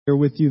Here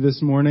with you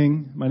this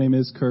morning. My name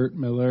is Kurt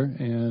Miller,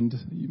 and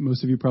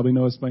most of you probably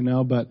know us by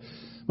now, but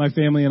my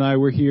family and I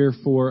were here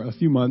for a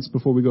few months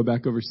before we go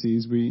back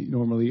overseas. We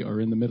normally are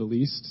in the Middle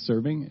East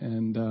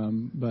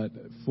serving, but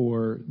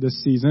for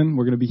this season,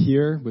 we're going to be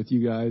here with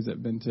you guys at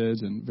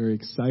Vintage, and very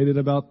excited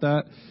about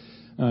that.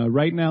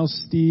 Right now,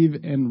 Steve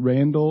and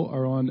Randall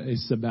are on a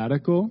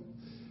sabbatical.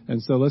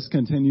 And so let's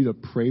continue to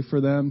pray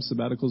for them.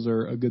 Sabbaticals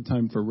are a good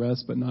time for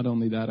rest, but not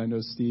only that, I know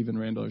Steve and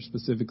Randall are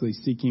specifically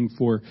seeking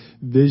for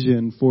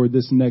vision for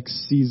this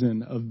next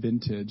season of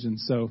Vintage. And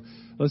so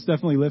let's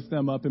definitely lift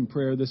them up in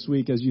prayer this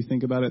week as you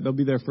think about it. They'll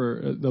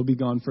be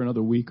gone for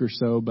another week or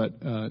so, but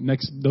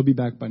they'll be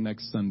back by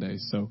next Sunday.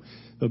 So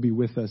they'll be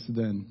with us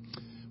then.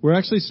 We're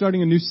actually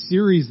starting a new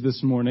series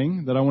this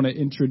morning that I want to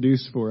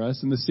introduce for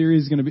us. And the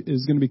series is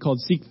going to be called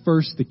Seek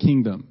First the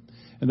Kingdom.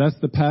 And that's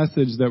the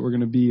passage that we're going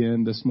to be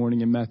in this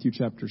morning in Matthew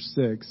chapter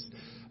 6.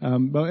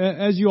 But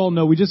as you all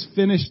know, we just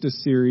finished a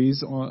series,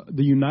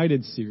 the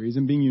United series,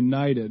 and being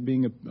united,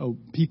 being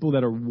a people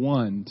that are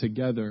one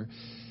together.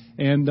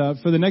 And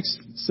for the next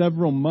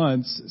several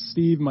months,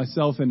 Steve,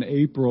 myself, and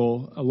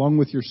April, along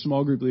with your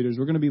small group leaders,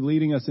 we're going to be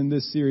leading us in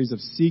this series of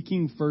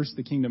seeking first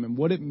the kingdom and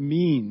what it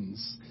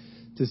means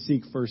to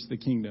seek first the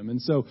kingdom. And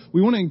so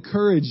we want to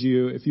encourage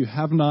you, if you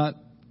have not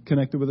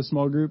connected with a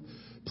small group,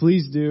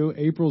 please do.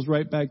 April's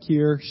right back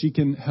here. She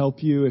can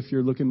help you if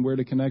you're looking where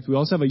to connect. We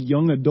also have a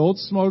young adult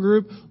small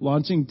group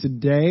launching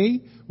today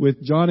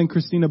with John and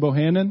Christina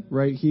Bohannon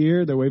right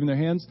here. They're waving their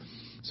hands.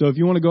 So if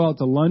you want to go out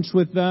to lunch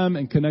with them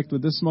and connect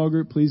with this small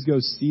group, please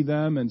go see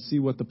them and see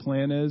what the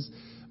plan is.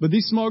 But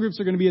these small groups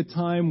are going to be a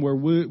time where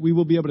we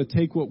will be able to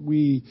take what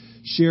we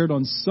shared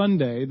on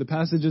Sunday, the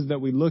passages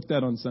that we looked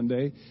at on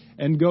Sunday,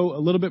 and go a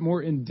little bit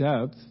more in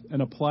depth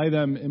and apply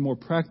them in more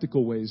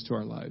practical ways to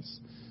our lives.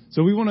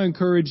 So we want to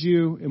encourage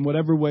you in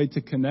whatever way to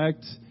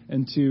connect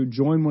and to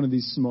join one of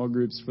these small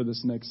groups for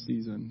this next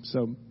season.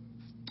 So,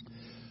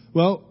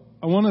 well,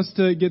 I want us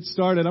to get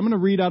started. I'm going to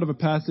read out of a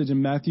passage in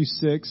Matthew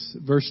 6,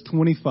 verse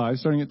 25,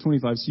 starting at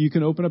 25. So you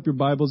can open up your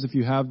Bibles if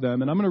you have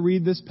them. And I'm going to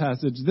read this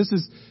passage.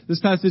 This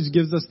passage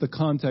gives us the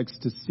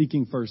context to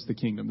seeking first the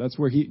kingdom. That's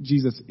where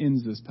Jesus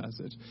ends this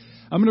passage.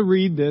 I'm going to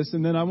read this,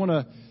 and then I want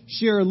to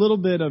share a little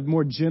bit of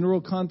more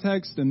general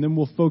context, and then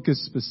we'll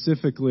focus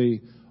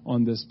specifically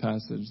on this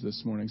passage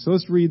this morning. So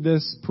let's read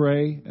this,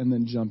 pray, and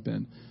then jump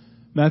in.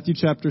 Matthew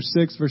chapter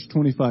 6, verse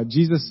 25.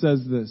 Jesus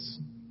says this,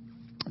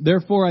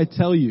 "Therefore I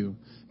tell you,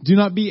 do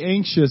not be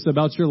anxious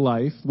about your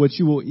life, what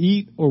you will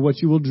eat or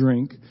what you will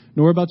drink,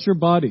 nor about your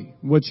body,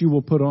 what you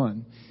will put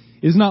on.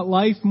 Is not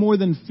life more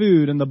than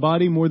food and the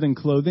body more than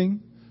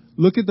clothing?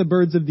 Look at the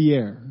birds of the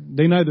air.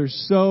 They neither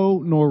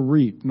sow nor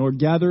reap, nor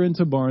gather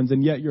into barns,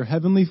 and yet your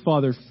heavenly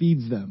Father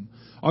feeds them.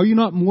 Are you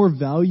not more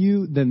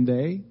value than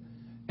they?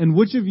 And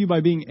which of you,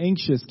 by being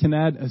anxious, can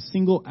add a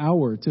single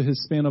hour to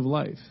his span of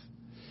life?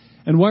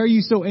 And why are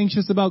you so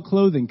anxious about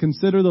clothing?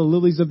 Consider the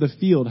lilies of the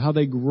field, how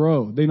they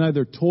grow. They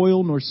neither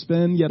toil nor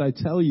spin, yet I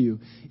tell you,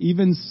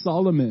 even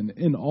Solomon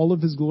in all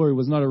of his glory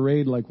was not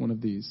arrayed like one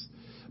of these.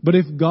 But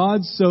if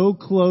God so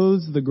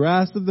clothes the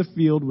grass of the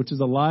field, which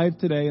is alive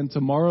today and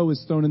tomorrow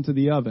is thrown into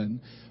the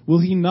oven, will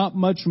he not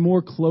much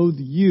more clothe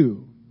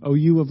you, O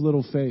you of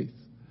little faith?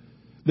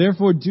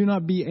 Therefore, do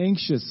not be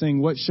anxious, saying,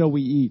 what shall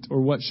we eat,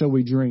 or what shall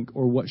we drink,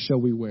 or what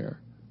shall we wear?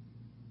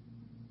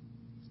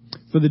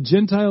 For the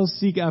Gentiles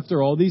seek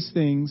after all these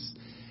things,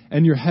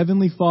 and your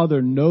heavenly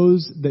Father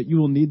knows that you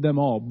will need them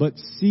all. But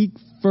seek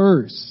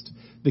first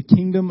the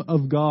kingdom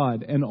of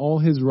God and all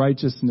his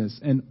righteousness,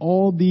 and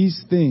all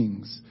these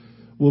things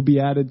will be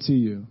added to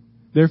you.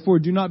 Therefore,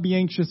 do not be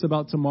anxious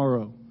about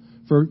tomorrow,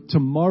 for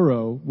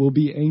tomorrow will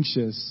be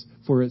anxious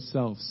for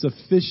itself.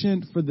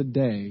 Sufficient for the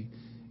day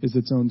is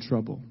its own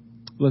trouble."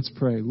 Let's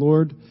pray.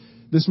 Lord,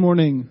 this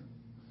morning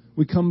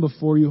we come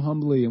before you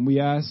humbly and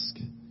we ask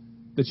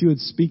that you would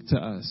speak to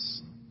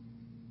us.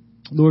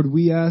 Lord,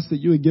 we ask that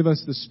you would give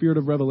us the spirit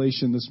of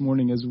revelation this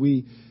morning as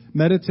we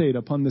meditate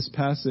upon this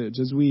passage,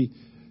 as we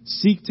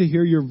seek to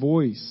hear your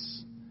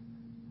voice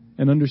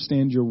and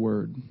understand your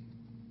word.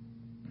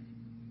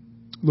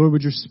 Lord,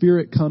 would your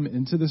spirit come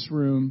into this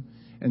room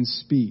and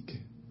speak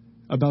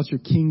about your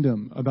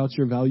kingdom, about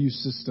your value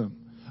system,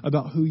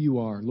 about who you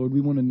are. Lord,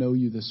 we want to know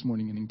you this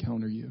morning and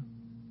encounter you.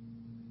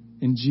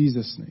 In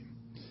Jesus' name,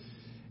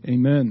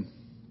 amen.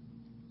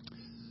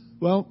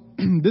 Well,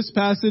 this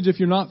passage, if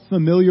you're not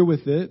familiar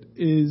with it,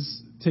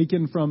 is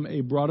taken from a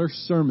broader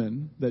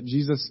sermon that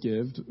Jesus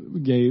gave,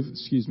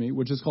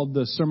 which is called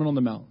the Sermon on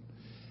the Mount.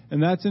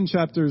 And that's in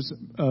chapters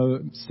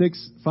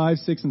 5,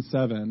 6, and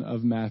 7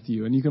 of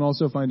Matthew. And you can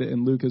also find it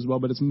in Luke as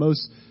well, but it's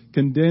most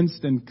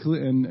condensed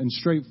and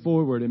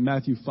straightforward in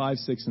Matthew 5,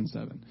 6, and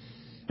 7.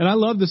 And I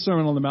love the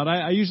Sermon on the Mount.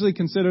 I usually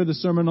consider the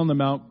Sermon on the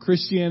Mount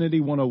Christianity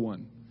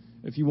 101.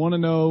 If you want to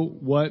know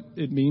what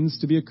it means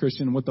to be a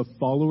Christian, what the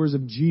followers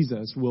of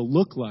Jesus will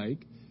look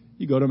like,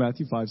 you go to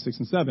Matthew 5, 6,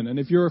 and 7. And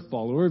if you're a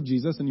follower of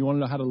Jesus and you want to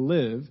know how to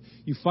live,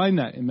 you find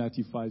that in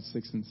Matthew 5,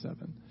 6, and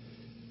 7.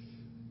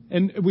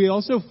 And we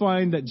also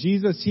find that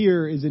Jesus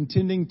here is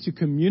intending to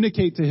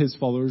communicate to his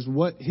followers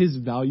what his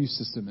value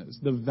system is,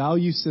 the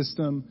value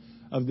system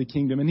of the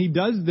kingdom. And he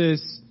does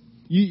this,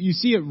 you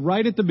see it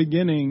right at the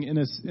beginning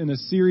in a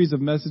series of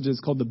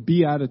messages called the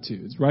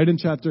Beatitudes, right in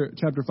chapter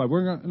 5.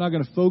 We're not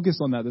going to focus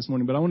on that this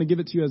morning, but I want to give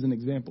it to you as an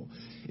example.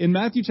 In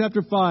Matthew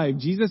chapter 5,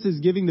 Jesus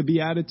is giving the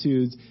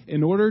Beatitudes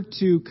in order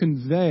to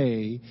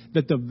convey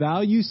that the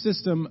value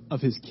system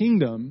of his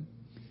kingdom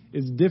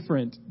is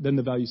different than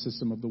the value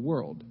system of the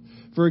world.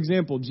 For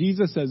example,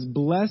 Jesus says,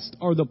 "Blessed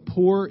are the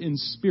poor in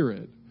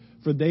spirit,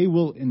 for they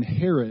will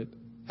inherit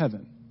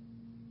heaven."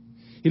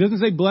 He doesn't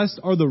say,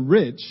 "Blessed are the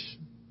rich,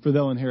 for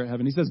they'll inherit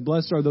heaven." He says,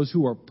 "Blessed are those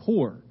who are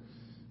poor."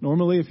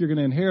 Normally, if you're going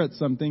to inherit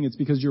something, it's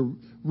because you're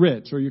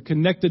rich or you're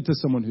connected to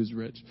someone who's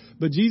rich.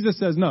 But Jesus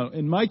says, no,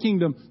 in my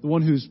kingdom, the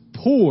one who's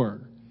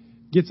poor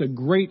gets a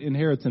great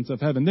inheritance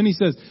of heaven. Then he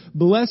says,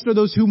 "Blessed are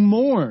those who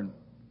mourn,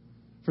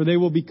 for they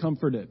will be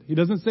comforted." He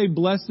doesn't say,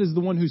 "Blessed is the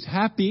one who's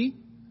happy,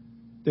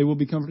 they will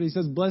be comforted." He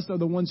says, "Blessed are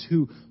the ones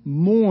who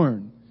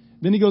mourn."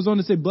 Then he goes on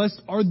to say,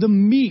 "Blessed are the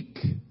meek,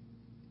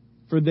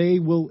 for they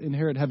will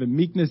inherit heaven."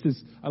 Meekness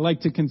is, I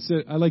like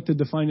to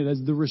define it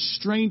as the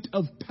restraint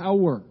of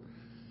power.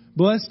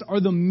 Blessed are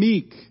the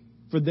meek,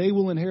 for they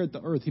will inherit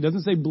the earth. He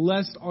doesn't say,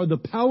 "Blessed are the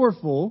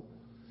powerful,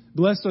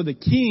 blessed are the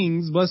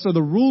kings, blessed are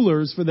the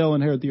rulers, for they'll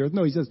inherit the earth."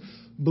 No, he says,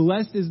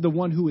 "Blessed is the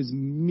one who is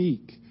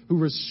meek, who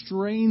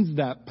restrains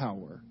that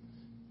power.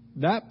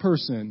 That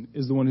person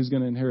is the one who's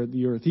going to inherit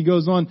the earth." He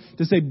goes on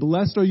to say,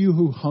 "Blessed are you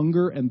who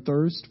hunger and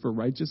thirst for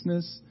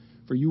righteousness,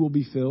 for you will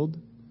be filled."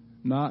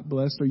 Not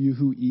 "Blessed are you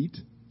who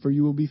eat, for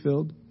you will be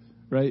filled."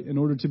 Right? In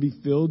order to be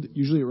filled,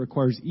 usually it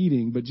requires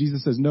eating. But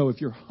Jesus says, no, if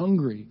you're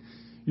hungry,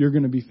 you're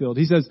going to be filled.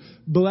 He says,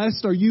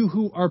 "Blessed are you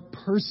who are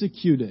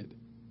persecuted.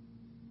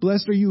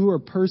 Blessed are you who are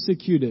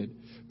persecuted,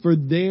 for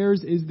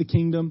theirs is the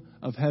kingdom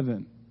of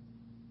heaven."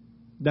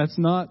 That's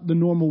not the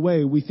normal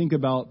way we think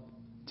about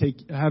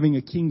having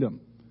a kingdom.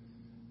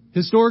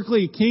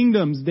 Historically,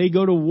 kingdoms, they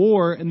go to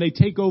war and they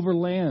take over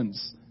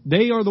lands.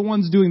 They are the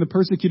ones doing the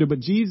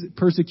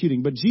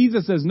persecuting. But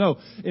Jesus says, no,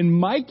 in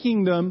my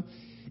kingdom,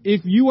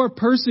 if you are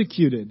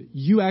persecuted,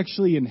 you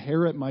actually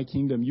inherit my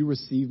kingdom. You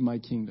receive my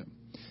kingdom.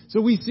 So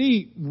we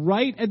see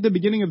right at the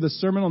beginning of the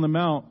Sermon on the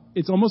Mount,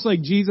 it's almost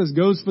like Jesus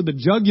goes for the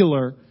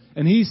jugular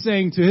and he's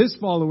saying to his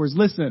followers,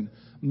 listen,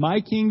 my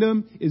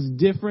kingdom is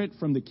different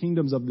from the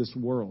kingdoms of this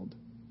world.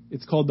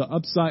 It's called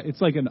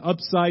it's like an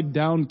upside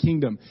down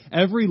kingdom.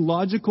 Every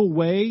logical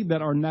way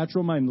that our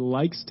natural mind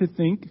likes to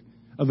think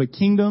of a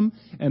kingdom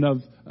and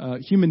of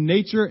human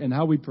nature and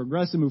how we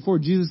progress and move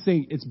forward, Jesus is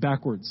saying it's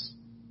backwards.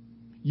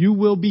 You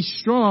will be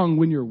strong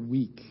when you're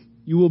weak.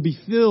 You will be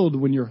filled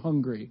when you're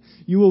hungry.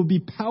 You will be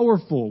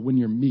powerful when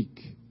you're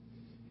meek.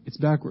 It's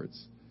backwards.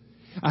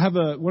 I have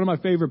one of my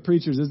favorite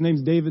preachers. His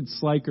name's David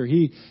Slyker.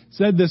 He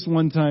said this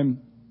one time.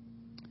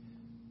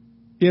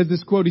 He has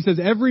this quote. He says,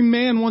 "Every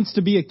man wants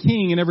to be a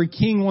king and every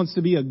king wants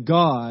to be a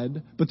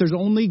god, but there's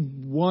only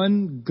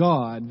one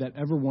God that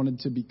ever wanted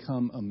to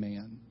become a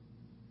man."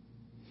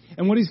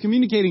 And what he's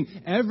communicating,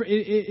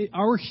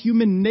 our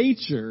human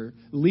nature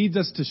leads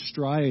us to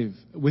strive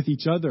with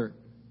each other,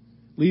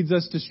 leads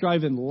us to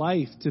strive in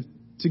life,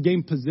 to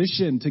gain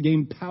position, to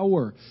gain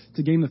power,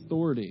 to gain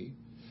authority.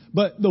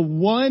 But the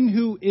one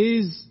who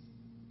is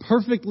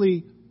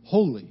perfectly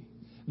holy,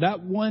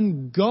 that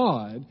one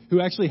God who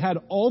actually had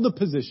all the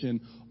position,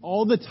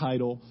 all the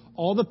title,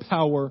 all the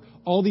power,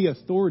 all the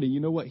authority, you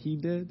know what he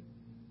did?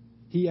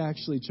 He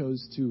actually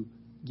chose to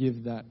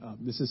give that up.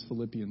 This is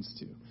Philippians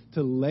 2.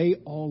 To lay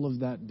all of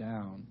that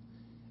down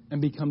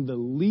and become the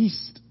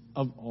least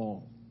of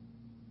all.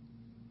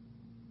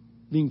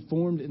 Being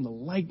formed in the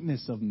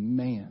likeness of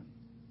man.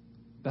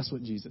 That's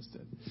what Jesus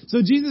did.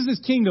 So Jesus'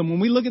 kingdom,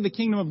 when we look at the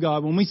kingdom of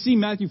God, when we see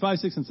Matthew 5,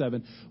 6, and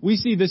 7, we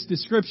see this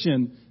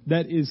description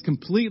that is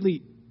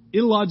completely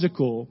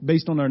illogical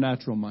based on our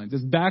natural minds.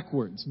 It's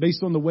backwards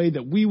based on the way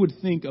that we would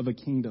think of a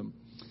kingdom.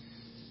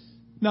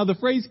 Now, the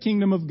phrase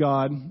kingdom of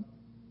God,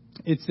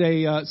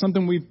 it's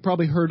something we've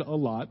probably heard a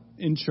lot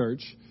in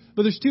church.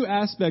 But there's two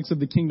aspects of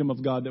the kingdom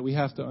of God that we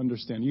have to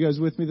understand. You guys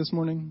with me this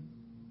morning?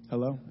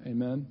 Hello?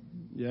 Amen?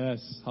 Yes.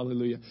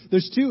 Hallelujah.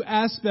 There's two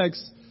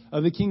aspects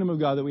of the kingdom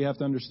of God that we have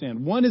to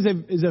understand. One is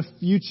a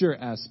future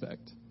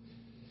aspect.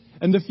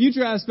 And the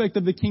future aspect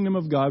of the kingdom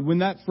of God, when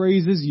that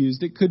phrase is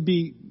used, it could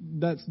be,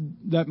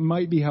 that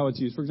might be how it's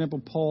used. For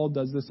example, Paul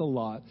does this a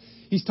lot.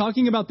 He's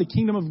talking about the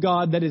kingdom of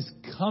God that is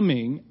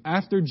coming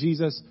after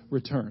Jesus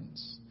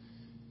returns.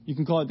 You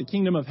can call it the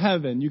kingdom of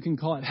heaven. You can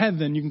call it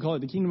heaven. You can call it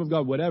the kingdom of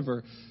God,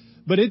 whatever.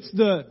 But it's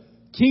the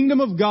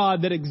kingdom of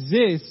God that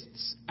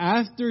exists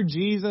after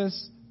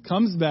Jesus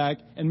comes back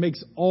and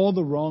makes all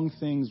the wrong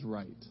things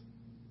right.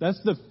 That's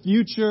the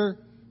future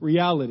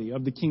reality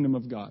of the kingdom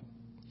of God.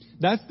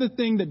 That's the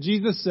thing that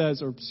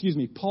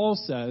Paul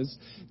says,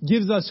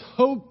 gives us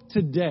hope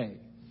today.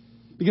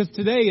 Because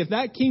today, if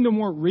that kingdom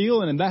weren't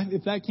real and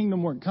if that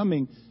kingdom weren't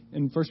coming,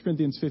 in 1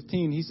 Corinthians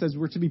 15, he says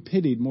we're to be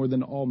pitied more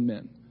than all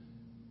men.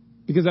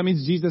 Because that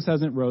means Jesus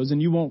hasn't rose and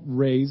you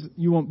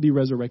won't be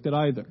resurrected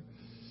either.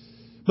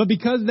 But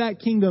because that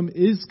kingdom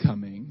is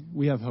coming,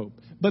 we have hope.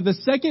 But the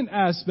second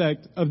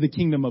aspect of the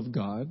kingdom of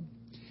God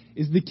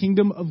is the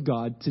kingdom of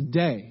God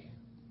today.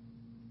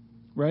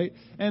 Right?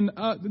 And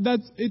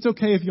it's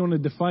okay if you want to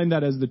define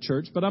that as the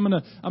church, but I'm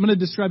gonna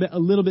describe it a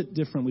little bit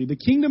differently. The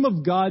kingdom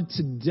of God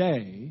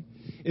today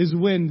is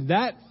when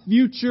that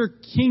future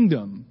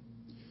kingdom,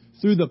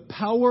 through the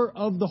power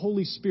of the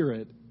Holy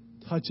Spirit,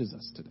 touches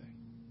us today.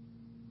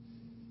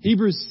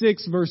 Hebrews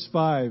 6 verse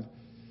 5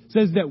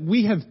 says that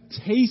we have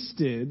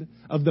tasted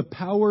of the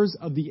powers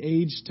of the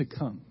age to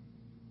come.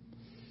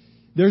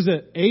 There's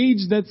an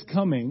age that's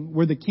coming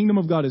where the kingdom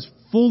of God is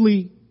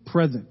fully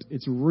present.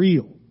 It's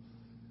real.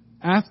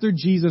 After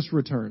Jesus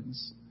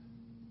returns,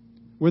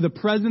 where the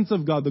presence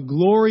of God, the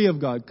glory of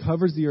God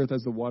covers the earth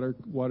as the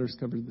waters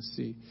cover the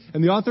sea.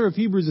 And the author of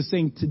Hebrews is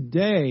saying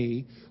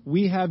today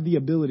we have the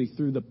ability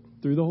through the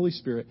Holy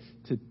Spirit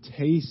to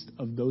taste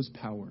of those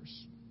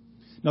powers.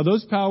 Now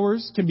those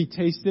powers can be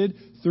tasted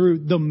through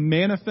the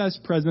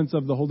manifest presence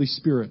of the Holy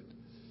Spirit.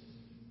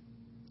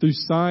 Through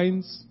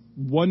signs,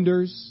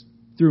 wonders,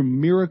 through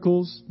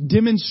miracles,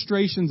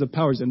 demonstrations of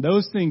powers. And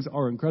those things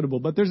are incredible.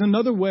 But there's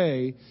another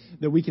way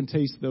that we can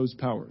taste those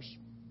powers.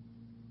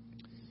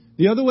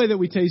 The other way that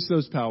we taste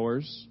those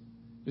powers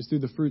is through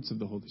the fruits of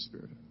the Holy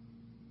Spirit,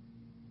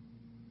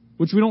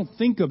 which we don't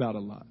think about a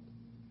lot.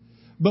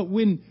 But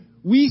when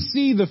we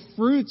see the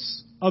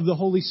fruits of the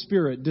Holy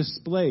Spirit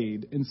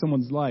displayed in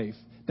someone's life,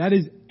 that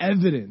is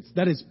evidence,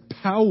 that is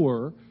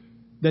power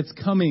that's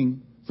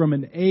coming from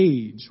an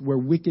age where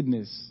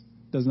wickedness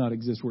does not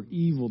exist, where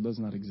evil does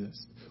not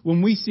exist.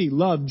 When we see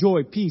love,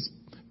 joy, peace,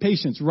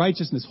 patience,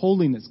 righteousness,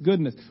 holiness,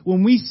 goodness,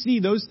 when we see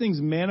those things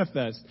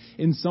manifest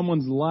in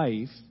someone's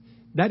life,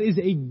 that is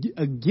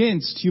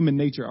against human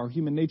nature. Our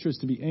human nature is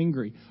to be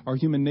angry. Our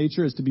human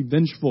nature is to be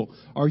vengeful.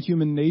 Our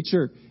human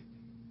nature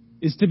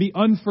is to be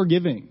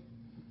unforgiving.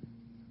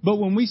 But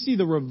when we see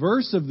the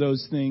reverse of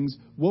those things,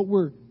 what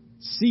we're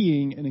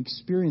seeing and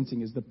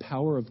experiencing is the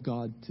power of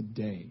God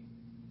today.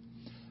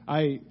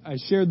 I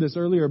shared this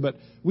earlier, but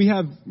we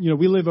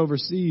live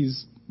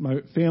overseas, my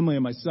family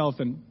and myself,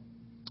 and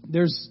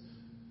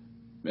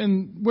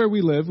where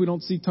we live, we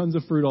don't see tons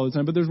of fruit all the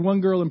time, but there's one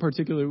girl in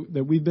particular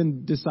that we've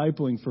been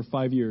discipling for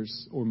 5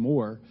 years or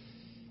more.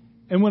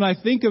 And when I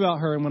think about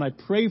her and when I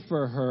pray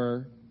for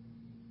her,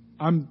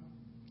 I'm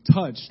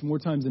touched more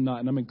times than not,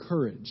 and I'm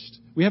encouraged.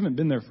 We haven't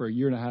been there for a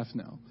year and a half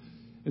now.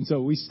 And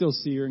so we still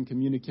see her and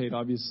communicate,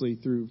 obviously,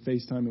 through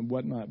FaceTime and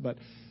whatnot. But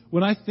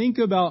when I think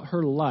about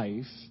her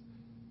life,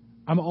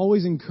 I'm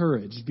always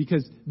encouraged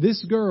because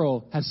this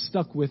girl has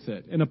stuck with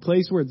it in a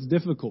place where it's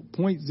difficult,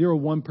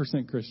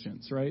 0.01%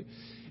 Christians, right?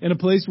 In a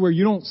place where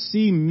you don't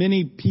see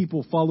many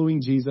people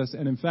following Jesus,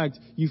 and in fact,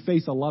 you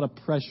face a lot of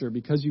pressure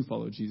because you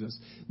follow Jesus.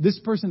 This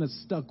person has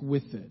stuck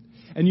with it.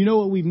 And you know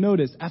what we've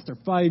noticed? After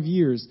 5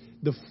 years,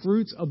 the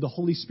fruits of the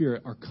Holy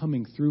Spirit are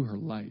coming through her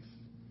life.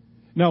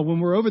 Now, when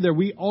we're over there,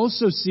 we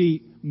also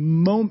see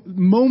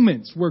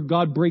moments where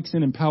God breaks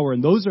in power,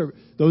 and those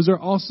are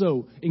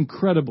also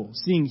incredible.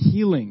 Seeing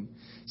healing,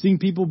 seeing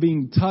people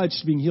being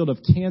touched, being healed of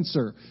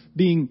cancer,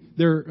 maybe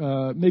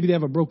they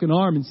have a broken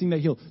arm and seeing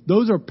that healed.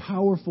 Those are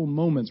powerful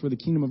moments where the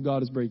kingdom of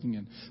God is breaking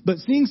in. But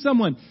seeing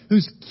someone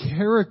whose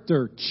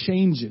character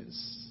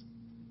changes,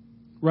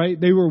 right?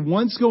 They were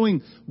once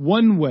going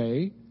one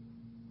way,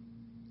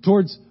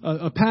 towards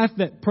a path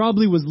that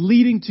probably was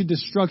leading to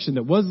destruction,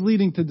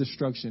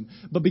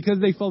 But because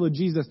they followed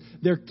Jesus,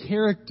 their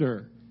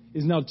character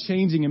is now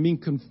changing and being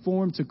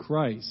conformed to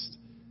Christ.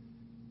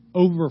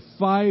 Over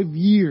 5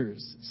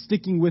 years,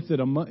 sticking with it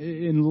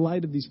in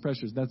light of these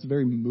pressures, that's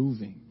very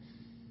moving.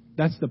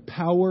 That's the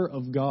power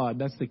of God.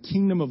 That's the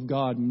kingdom of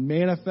God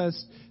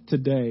manifest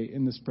today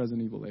in this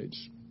present evil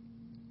age.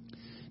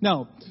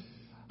 Now,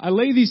 I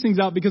lay these things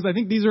out because I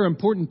think these are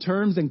important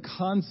terms and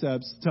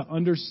concepts to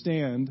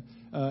understand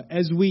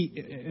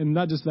and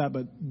not just that,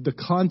 but the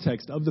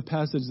context of the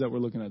passage that we're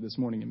looking at this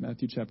morning in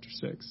Matthew chapter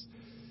 6.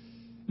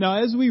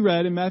 Now, as we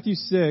read in Matthew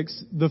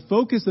 6, the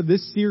focus of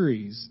this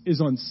series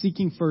is on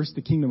seeking first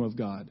the kingdom of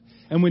God.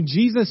 And when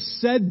Jesus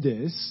said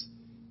this,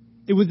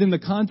 it was in the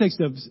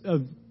context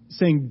of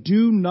saying,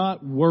 do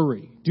not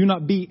worry, do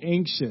not be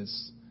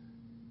anxious.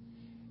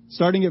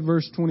 Starting at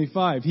verse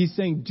 25, he's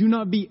saying, do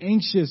not be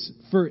anxious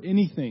for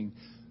anything.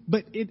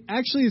 But it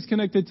actually is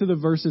connected to the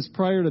verses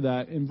prior to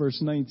that in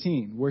verse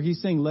 19, where he's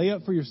saying, lay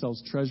up for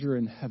yourselves treasure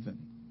in heaven.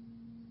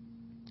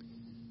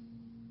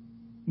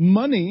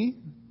 Money,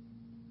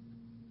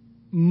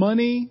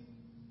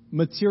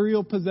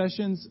 material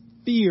possessions,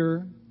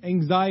 fear,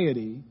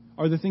 anxiety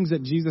are the things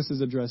that Jesus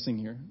is addressing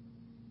here.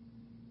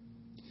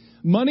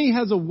 Money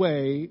has a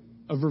way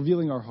of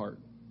revealing our heart.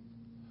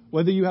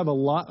 Whether you have a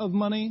lot of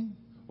money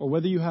or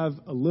whether you have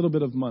a little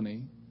bit of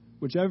money,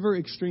 whichever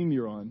extreme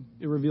you're on,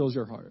 it reveals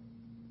your heart.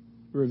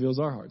 It reveals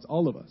our hearts,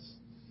 all of us.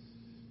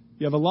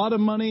 You have a lot of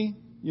money,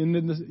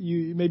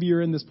 maybe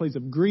you're in this place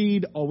of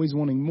greed, always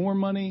wanting more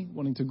money,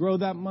 wanting to grow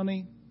that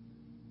money.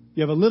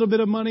 You have a little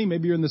bit of money,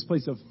 maybe you're in this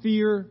place of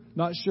fear,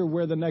 not sure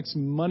where the next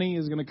money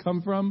is going to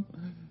come from.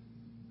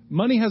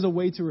 Money has a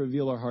way to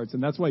reveal our hearts,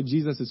 and that's why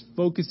Jesus is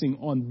focusing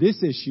on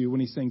this issue when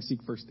he's saying,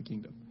 seek first the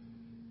kingdom.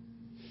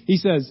 He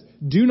says,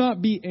 do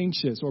not be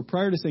anxious, or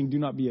prior to saying do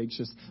not be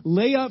anxious,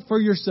 lay up for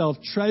yourself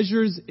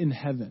treasures in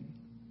heaven,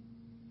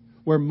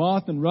 where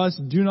moth and rust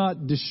do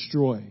not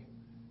destroy.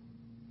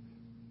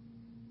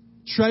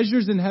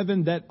 Treasures in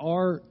heaven that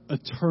are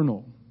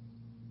eternal.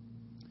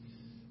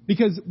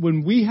 Because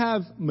when we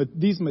have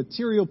these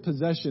material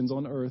possessions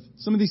on earth,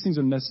 some of these things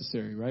are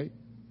necessary, right?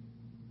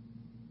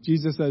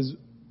 Jesus says,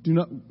 do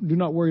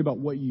not worry about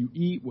what you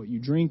eat, what you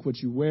drink, what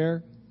you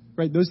wear.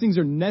 Right? Those things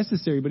are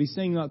necessary, but he's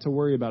saying not to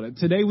worry about it.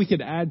 Today we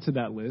could add to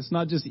that list,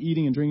 not just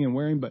eating and drinking and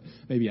wearing, but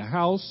maybe a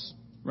house,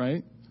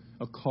 right?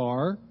 A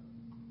car.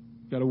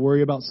 Got to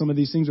worry about some of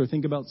these things or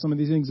think about some of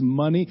these things.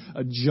 Money,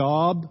 a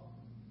job,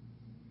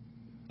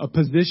 a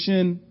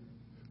position,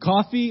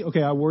 coffee.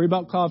 Okay, I worry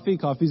about coffee.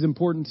 Coffee's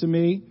important to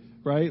me,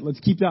 right? Let's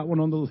keep that one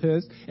on the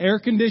list. Air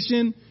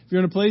condition. If you're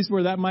in a place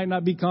where that might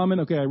not be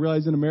common, okay, I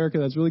realize in America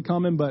that's really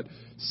common, but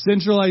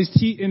centralized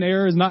heat and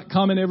air is not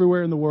common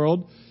everywhere in the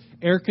world.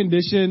 Air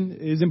condition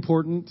is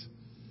important.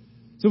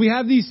 So we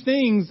have these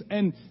things,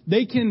 and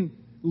they can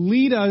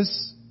lead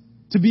us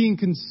to being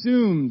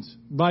consumed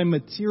by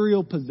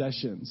material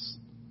possessions.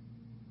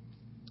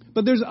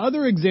 But there's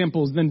other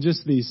examples than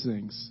just these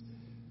things.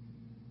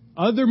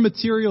 Other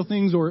material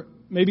things, or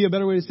maybe a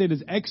better way to say it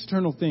is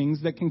external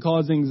things that can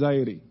cause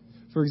anxiety.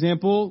 For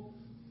example,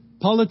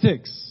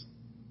 politics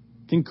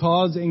can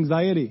cause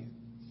anxiety.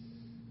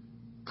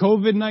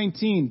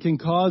 COVID-19 can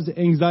cause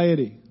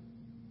anxiety.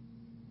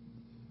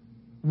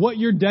 What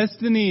your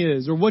destiny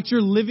is or what you're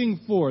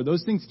living for,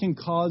 those things can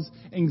cause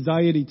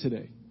anxiety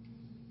today.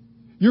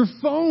 Your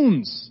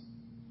phones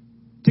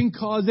can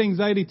cause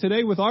anxiety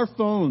today with our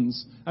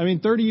phones.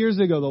 30 years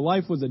ago, the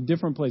life was a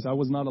different place. I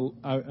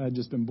had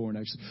just been born,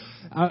 actually.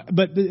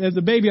 But as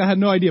a baby, I had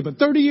no idea. But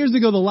 30 years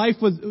ago,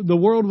 the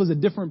world was a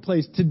different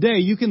place. Today,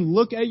 you can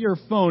look at your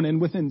phone and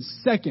within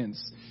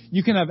seconds,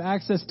 you can have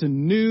access to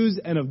news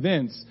and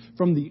events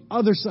from the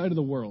other side of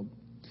the world.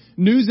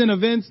 News and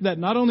events that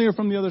not only are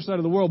from the other side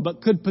of the world,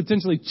 but could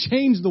potentially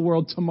change the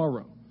world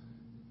tomorrow.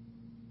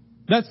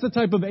 That's the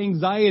type of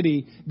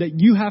anxiety that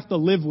you have to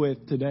live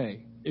with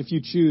today if you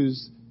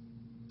choose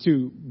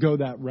to go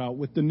that route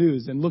with the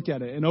news and look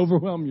at it and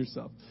overwhelm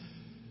yourself.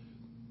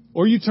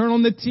 Or you turn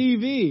on the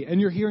TV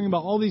and you're hearing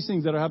about all these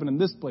things that are happening in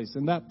this place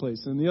and that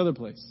place and the other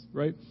place,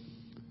 right?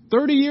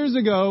 30 years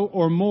ago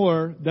or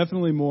more,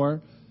 definitely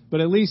more, but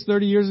at least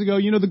 30 years ago,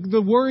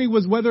 the worry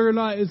was whether or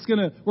not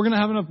we're going to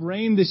have enough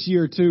rain this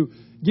year to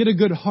get a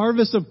good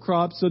harvest of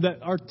crops so that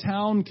our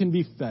town can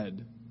be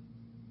fed.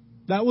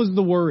 That was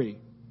the worry.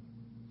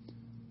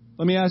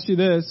 Let me ask you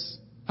this.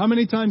 How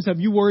many times have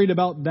you worried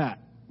about that?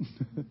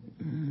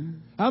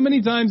 How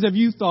many times have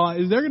you thought,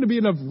 is there going to be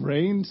enough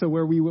rain to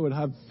where we would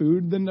have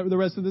food the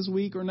rest of this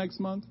week or next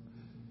month?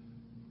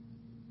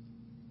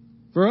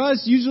 For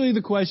us, usually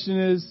the question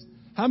is,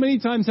 how many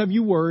times have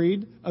you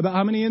worried about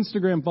how many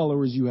Instagram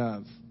followers you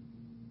have?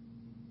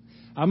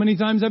 How many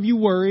times have you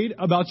worried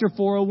about your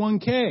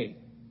 401k?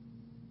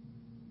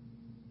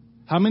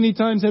 How many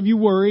times have you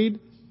worried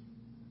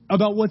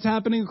about what's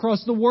happening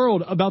across the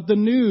world, about the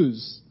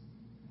news?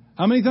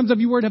 How many times have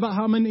you worried about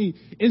how many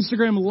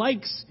Instagram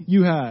likes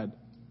you had?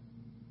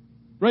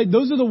 Right?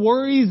 Those are the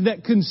worries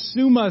that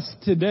consume us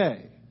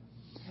today.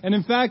 And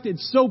in fact,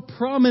 it's so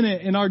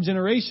prominent in our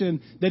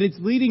generation that it's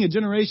leading a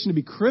generation to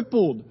be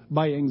crippled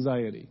by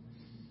anxiety.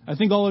 I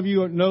think all of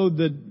you know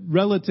the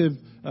relative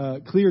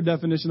clear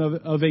definition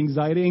of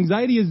anxiety.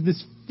 Anxiety is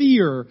this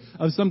fear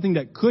of something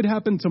that could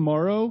happen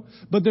tomorrow,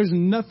 but there's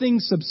nothing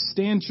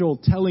substantial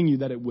telling you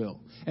that it will.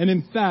 And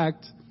in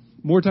fact,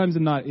 more times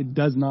than not, it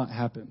does not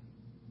happen.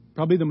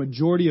 Probably the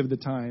majority of the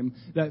time,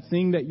 that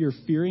thing that you're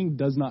fearing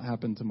does not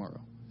happen tomorrow.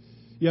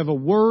 You have a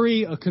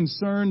worry, a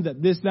concern that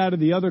this, that, or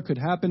the other could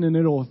happen and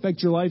it'll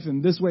affect your life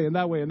in this way and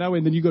that way and that way.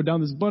 And then you go down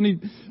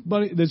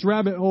this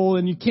rabbit hole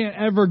and you can't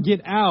ever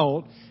get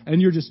out and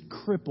you're just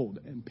crippled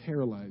and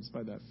paralyzed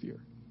by that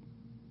fear.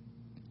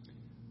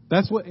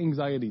 That's what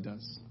anxiety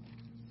does.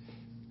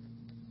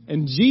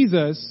 And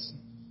Jesus,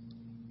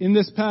 in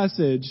this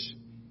passage,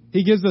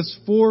 he gives us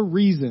 4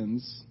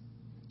 reasons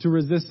to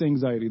resist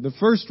anxiety. The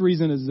first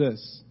reason is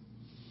this.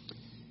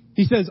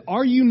 He says,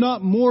 are you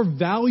not more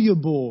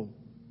valuable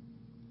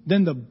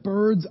than the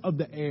birds of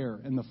the air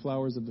and the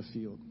flowers of the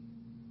field?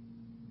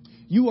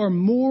 You are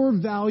more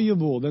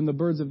valuable than the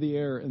birds of the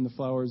air and the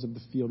flowers of the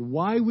field.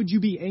 Why would you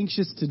be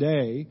anxious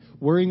today,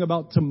 worrying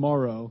about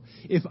tomorrow,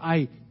 if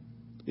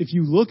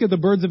you look at the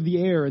birds of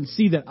the air and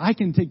see that I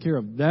can take care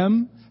of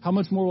them, how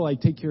much more will I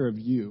take care of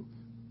you?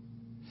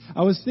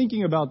 I was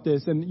thinking about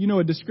this, and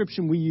a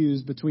description we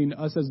use between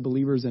us as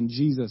believers and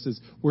Jesus is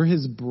we're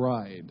his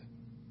bride,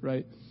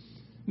 right?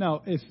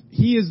 Now, if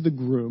he is the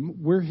groom,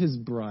 we're his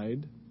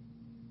bride.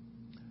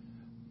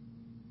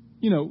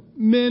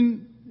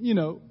 Men,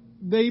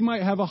 they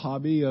might have a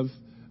hobby of,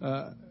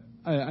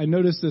 I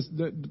noticed this,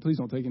 please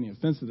don't take any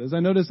offense to this. I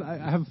notice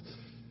I have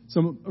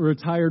some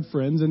retired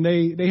friends, and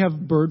they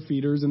have bird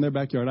feeders in their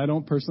backyard. I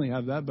don't personally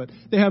have that, but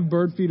they have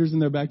bird feeders in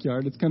their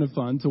backyard. It's kind of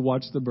fun to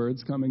watch the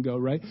birds come and go,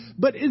 right?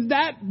 But is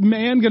that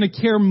man going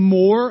to care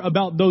more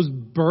about those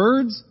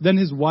birds than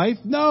his wife?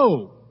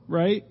 No,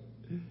 right?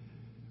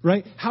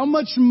 Right? How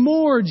much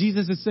more,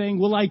 Jesus is saying,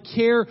 will I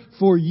care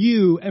for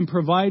you and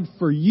provide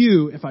for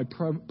you if I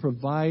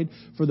provide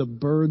for the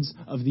birds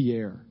of the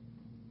air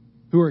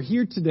who are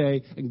here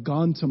today and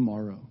gone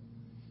tomorrow?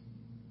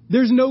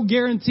 There's no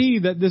guarantee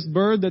that this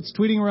bird that's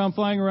tweeting around,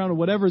 flying around, or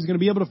whatever is going to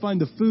be able to find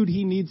the food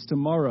he needs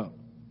tomorrow.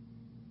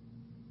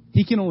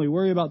 He can only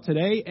worry about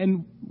today.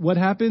 And what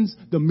happens?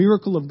 The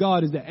miracle of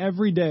God is that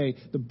every day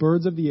the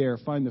birds of the air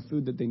find the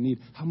food that they need.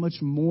 How much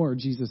more,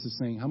 Jesus is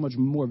saying, how much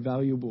more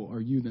valuable are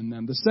you than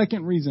them? The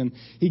second reason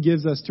he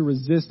gives us to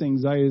resist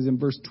anxiety is in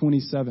verse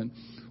 27.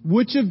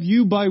 Which of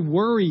you by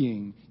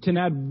worrying can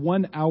add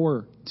 1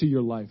 hour to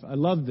your life? I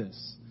love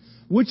this.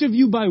 Which of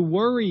you by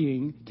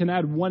worrying can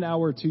add 1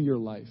 hour to your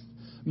life?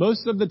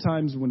 Most of the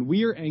times when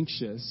we are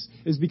anxious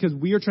is because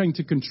we are trying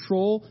to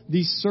control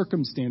these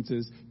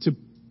circumstances to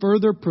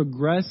further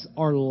progress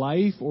our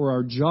life or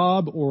our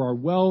job or our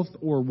wealth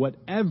or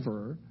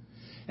whatever.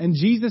 And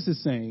Jesus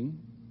is saying,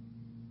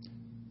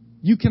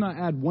 you cannot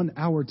add 1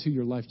 hour to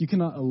your life. You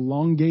cannot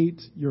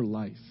elongate your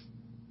life.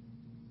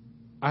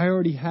 I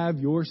already have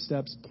your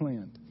steps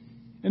planned.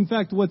 In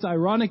fact, what's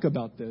ironic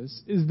about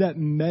this is that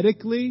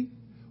medically,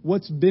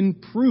 what's been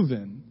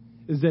proven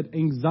is that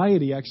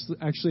anxiety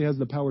actually has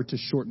the power to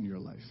shorten your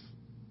life.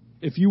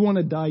 If you want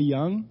to die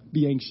young,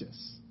 be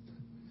anxious.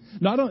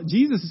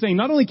 Jesus is saying,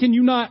 not only can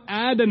you not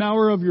add an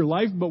hour of your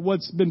life, but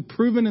what's been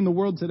proven in the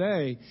world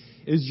today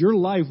is your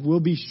life will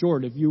be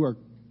short if you are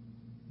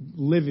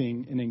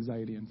living in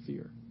anxiety and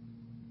fear.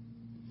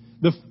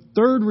 The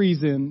third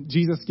reason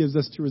Jesus gives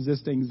us to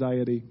resist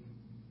anxiety,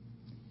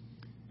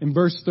 in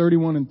verse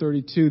 31 and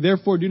 32,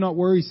 therefore do not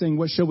worry, saying,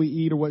 what shall we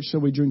eat, or what shall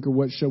we drink, or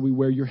what shall we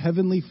wear? Your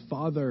heavenly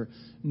Father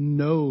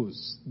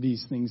knows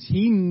these things.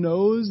 He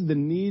knows the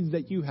needs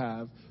that you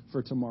have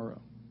for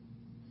tomorrow.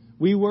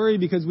 We worry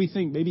because we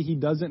think maybe he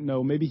doesn't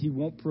know, maybe he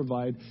won't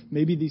provide,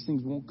 maybe these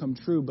things won't come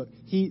true. But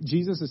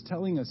Jesus is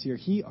telling us here,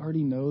 he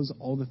already knows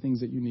all the things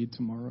that you need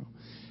tomorrow.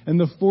 And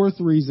the fourth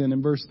reason,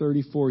 in verse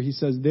 34, he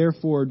says,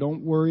 therefore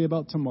don't worry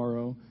about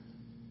tomorrow,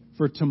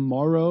 for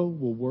tomorrow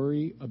will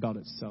worry about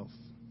itself.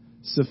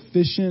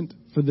 Sufficient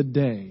for the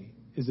day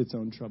is its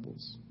own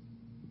troubles.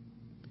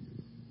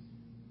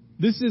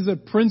 This is a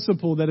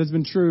principle that has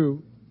been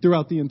true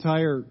throughout the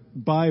entire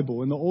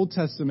Bible. In the Old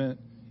Testament,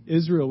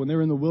 Israel, when they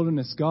were in the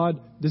wilderness, God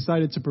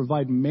decided to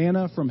provide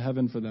manna from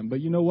heaven for them.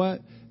 But you know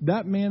what?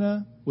 That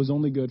manna was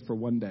only good for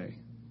one day,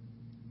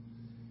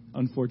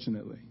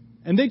 unfortunately.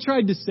 And they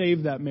tried to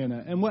save that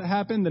manna. And what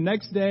happened the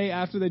next day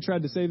after they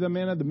tried to save that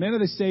manna? The manna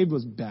they saved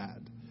was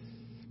bad.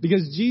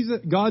 Because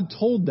God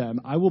told them,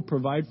 I will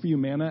provide for you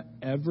manna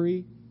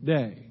every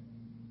day.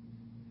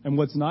 And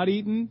what's not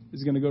eaten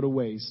is going to go to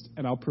waste,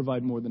 and I'll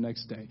provide more the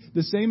next day.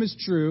 The same is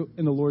true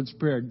in the Lord's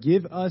Prayer.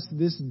 Give us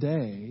this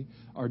day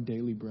our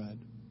daily bread.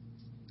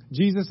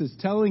 Jesus is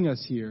telling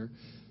us here,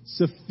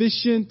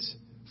 sufficient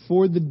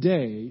for the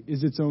day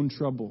is its own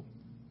trouble.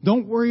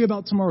 Don't worry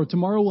about tomorrow.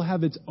 Tomorrow will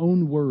have its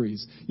own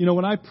worries. You know,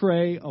 when I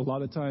pray, a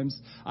lot of times,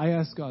 I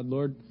ask God,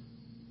 Lord,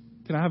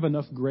 can I have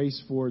enough grace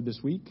for this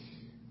week?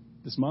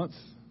 This month,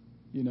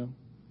 you know,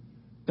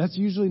 that's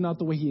usually not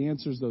the way he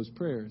answers those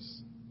prayers,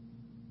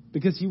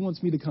 because he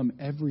wants me to come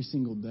every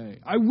single day.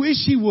 I wish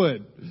he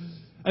would.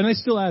 And I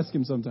still ask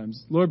him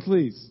sometimes, Lord,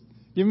 please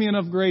give me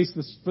enough grace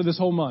for this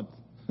whole month.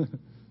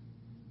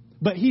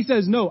 But he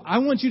says, no, I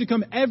want you to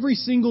come every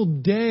single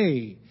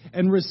day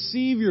and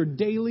receive your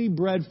daily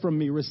bread from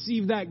me.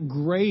 Receive that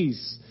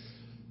grace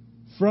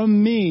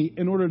from me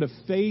in order to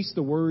face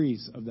the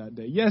worries of that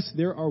day. Yes,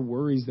 there are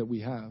worries that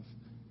we have.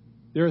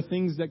 There are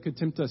things that could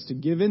tempt us to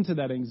give into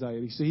that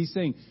anxiety. So he's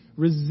saying,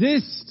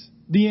 resist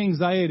the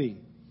anxiety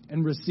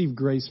and receive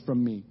grace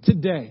from me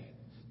today,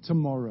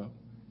 tomorrow,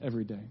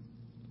 every day.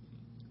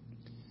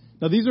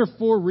 Now, these are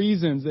 4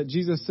 reasons that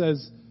Jesus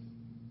says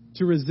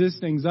to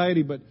resist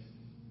anxiety. But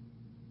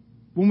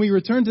when we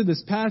return to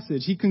this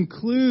passage, he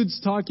concludes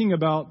talking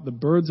about the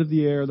birds of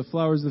the air, the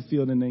flowers of the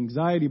field, and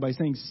anxiety by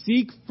saying,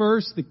 seek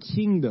first the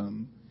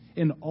kingdom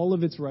in all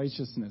of its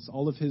righteousness,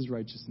 all of his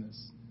righteousness.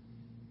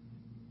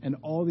 And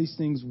all these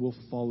things will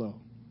follow.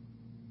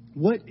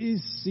 What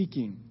is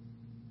seeking?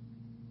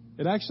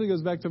 It actually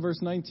goes back to verse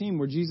 19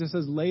 where Jesus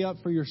says, lay up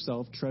for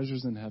yourself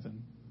treasures in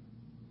heaven.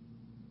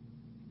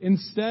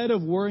 Instead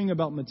of worrying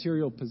about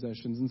material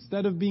possessions,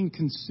 instead of being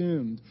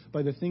consumed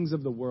by the things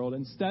of the world,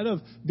 instead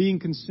of being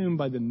consumed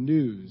by the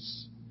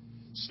news,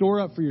 store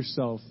up for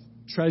yourself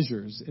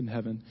treasures in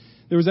heaven.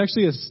 There was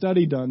actually a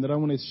study done that I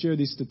want to share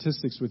these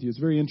statistics with you. It's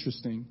very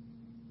interesting.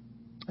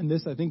 And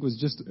this, I think, was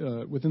just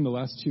within the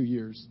last 2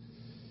 years.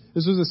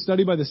 This was a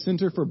study by the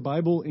Center for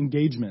Bible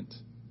Engagement.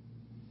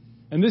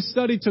 And this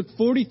study took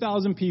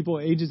 40,000 people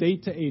ages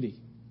 8 to 80.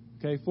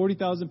 Okay,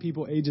 40,000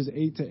 people ages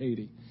 8 to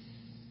 80.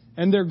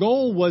 And their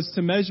goal was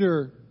to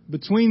measure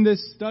between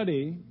this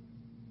study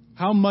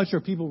how much are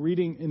people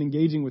reading and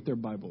engaging with their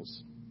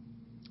Bibles.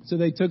 So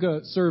they took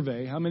a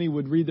survey. How many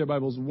would read their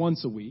Bibles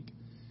once a week?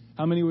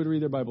 How many would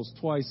read their Bibles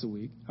twice a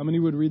week? How many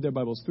would read their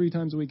Bibles 3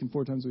 times a week and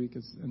 4 times a week,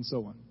 and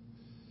so on?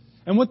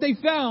 And what they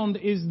found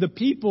is the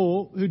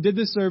people who did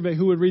this survey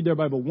who would read their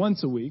Bible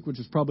once a week, which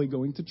is probably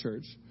going to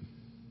church,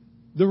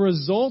 the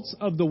results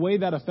of the way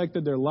that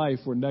affected their life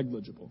were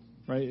negligible,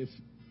 right?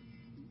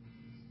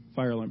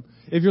 Fire alarm.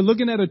 If you're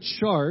looking at a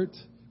chart,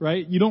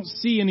 right, you don't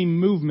see any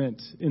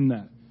movement in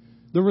that.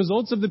 The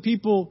results of the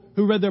people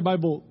who read their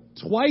Bible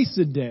twice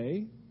a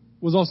day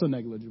was also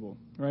negligible,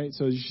 right?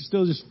 So you're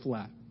still just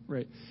flat,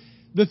 right?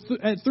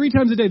 At 3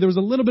 times a day, there was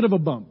a little bit of a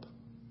bump.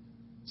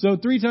 So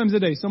 3 times a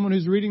day, someone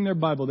who's reading their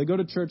Bible, they go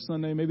to church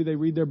Sunday, maybe they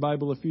read their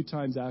Bible a few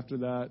times after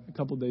that, a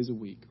couple days a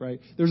week, right?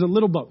 There's a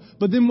little bump.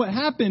 But then what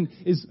happened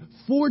is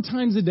 4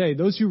 times a day,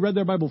 those who read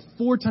their Bible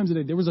 4 times a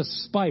day, there was a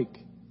spike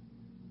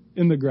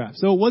in the graph.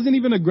 So it wasn't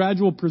even a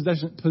gradual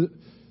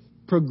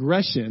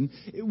progression.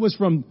 It was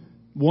from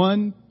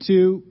 1,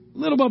 2,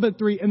 little bump at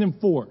 3, and then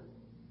 4.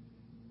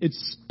 It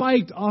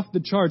spiked off the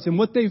charts. And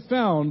what they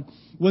found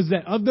was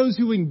that of those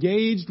who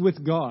engaged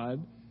with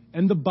God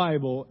and the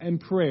Bible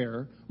and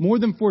prayer more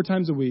than 4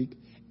 times a week,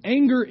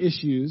 anger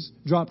issues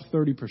dropped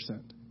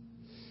 30%.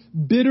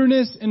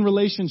 Bitterness in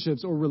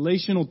relationships or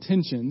relational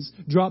tensions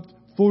dropped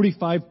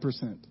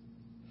 45%.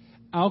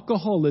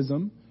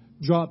 Alcoholism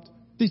dropped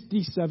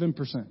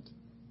 57%.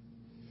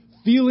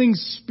 Feeling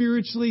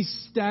spiritually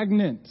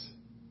stagnant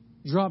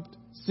dropped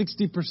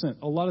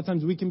 60%. A lot of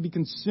times we can be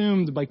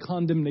consumed by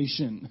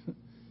condemnation.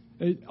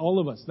 All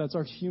of us, that's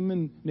our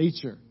human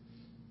nature.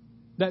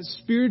 That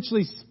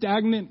spiritually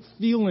stagnant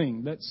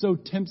feeling that so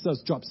tempts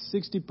us dropped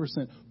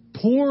 60%.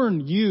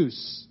 Porn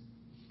use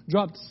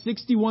dropped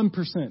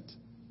 61%.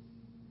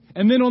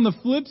 And then on the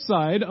flip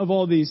side of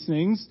all these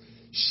things,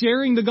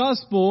 sharing the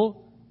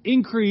gospel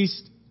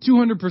increased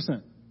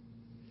 200%.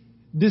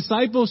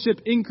 Discipleship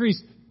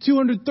increased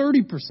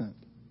 230%.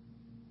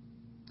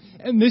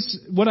 And this,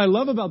 what I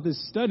love about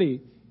this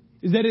study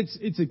is that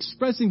it's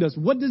expressing to us,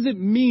 what does it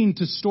mean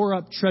to store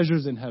up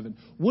treasures in heaven?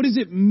 What does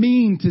it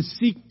mean to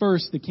seek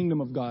first the kingdom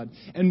of God?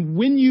 And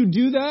when you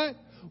do that,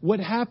 what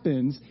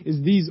happens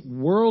is these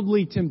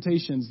worldly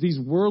temptations, these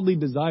worldly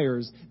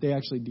desires, they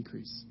actually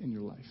decrease in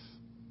your life.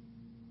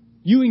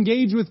 You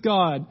engage with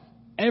God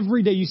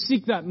every day. You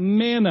seek that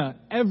manna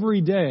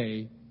every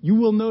day. You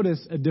will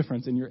notice a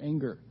difference in your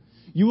anger.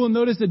 You will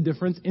notice a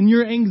difference in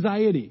your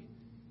anxiety.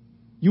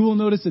 You will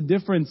notice a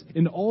difference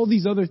in all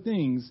these other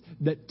things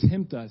that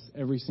tempt us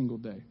every single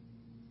day.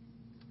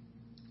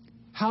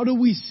 How do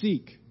we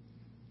seek?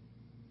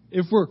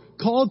 If we're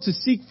called to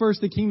seek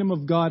first the kingdom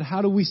of God,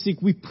 how do we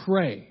seek? We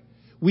pray.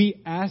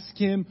 We ask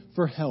Him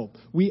for help.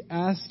 We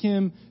ask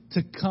Him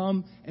to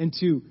come and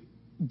to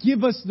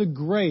give us the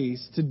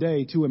grace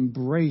today to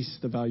embrace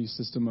the value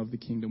system of the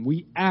kingdom.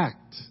 We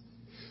act.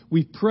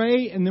 We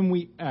pray and then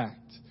we act.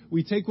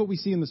 We take what we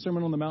see in the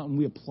Sermon on the Mount and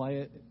we apply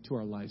it to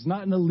our lives,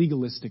 not in a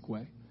legalistic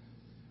way.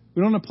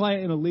 We don't apply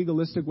it in a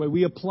legalistic way.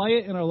 We apply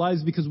it in our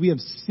lives because we have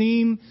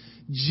seen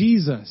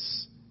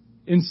Jesus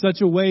in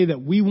such a way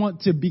that we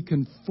want to be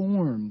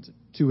conformed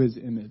to His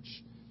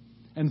image.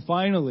 And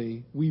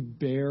finally, we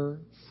bear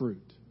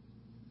fruit.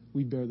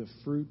 We bear the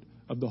fruit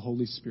of the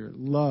Holy Spirit.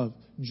 Love,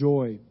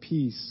 joy,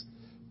 peace,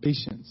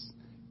 patience,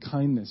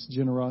 kindness,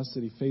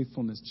 generosity,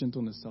 faithfulness,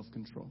 gentleness,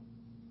 self-control.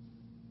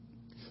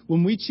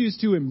 When we choose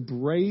to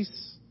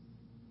embrace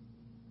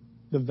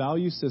the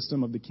value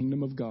system of the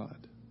kingdom of God,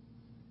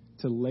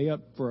 to lay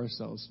up for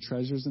ourselves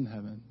treasures in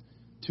heaven,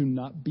 to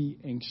not be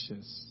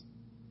anxious,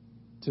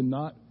 to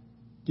not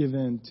give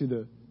in to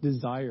the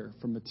desire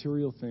for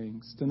material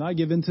things, to not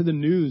give in to the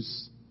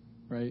news,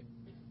 right?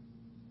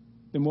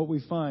 Then what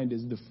we find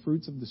is the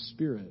fruits of the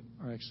Spirit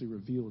are actually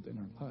revealed in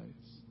our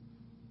lives.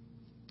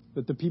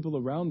 That the people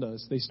around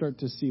us, they start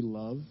to see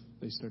love,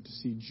 they start to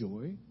see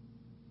joy,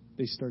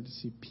 they start to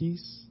see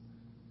peace,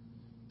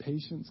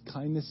 patience,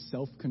 kindness,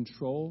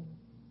 self-control,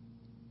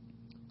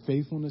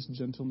 faithfulness,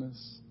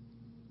 gentleness.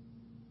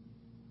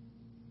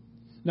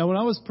 Now, when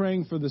I was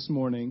praying for this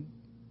morning,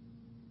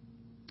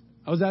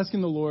 I was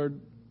asking the Lord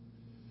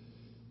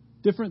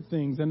different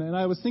things, and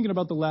I was thinking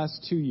about the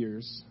last 2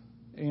 years.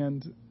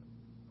 And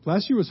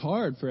last year was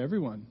hard for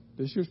everyone.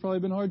 This year's probably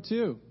been hard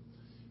too.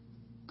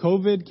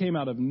 COVID came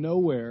out of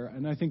nowhere,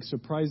 and I think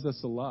surprised us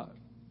a lot.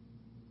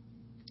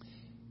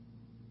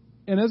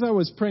 And as I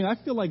was praying, I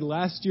feel like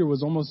last year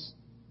was almost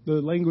the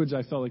language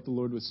I felt like the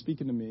Lord was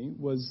speaking to me it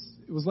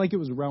was like it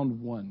was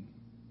round one.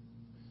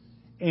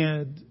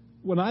 And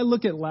when I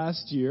look at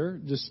last year,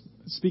 just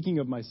speaking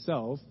of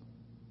myself,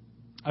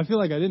 I feel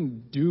like I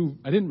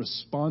didn't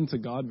respond to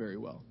God very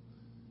well.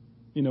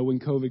 You know,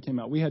 when COVID came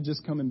out, we had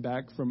just came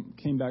back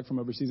from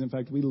overseas. In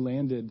fact, we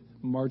landed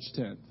March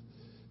 10th,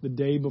 the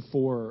day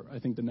before, I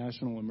think, the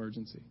national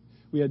emergency.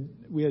 We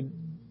had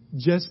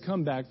just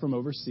come back from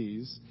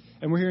overseas,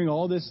 and we're hearing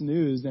all this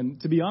news. And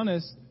to be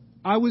honest,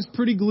 I was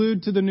pretty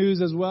glued to the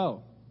news as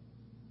well,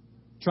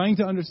 trying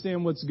to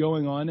understand what's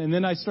going on. And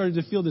then I started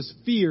to feel this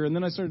fear, and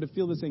then I started to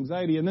feel this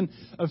anxiety. And then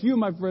a few of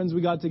my friends,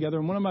 we got together,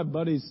 and one of my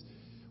buddies,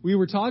 we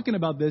were talking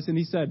about this, and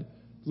he said,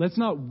 let's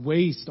not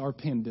waste our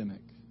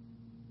pandemic.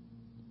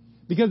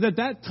 Because at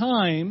that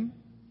time,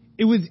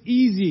 it was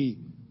easy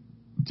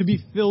to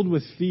be filled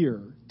with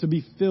fear, to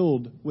be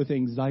filled with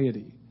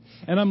anxiety.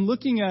 And I'm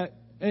looking at,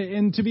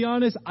 and to be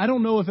honest, I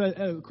don't know if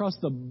across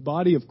the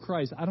body of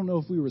Christ, I don't know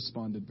if we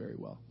responded very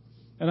well.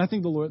 And I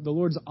think the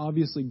Lord's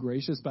obviously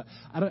gracious, but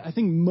I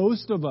think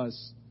most of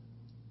us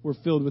were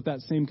filled with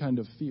that same kind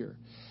of fear.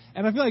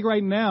 And I feel like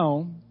right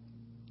now,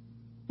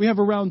 we have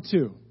a round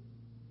 2.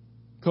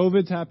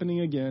 COVID's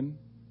happening again,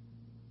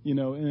 in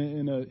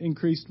an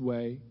increased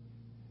way.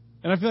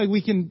 And I feel like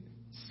we can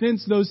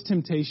sense those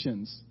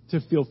temptations to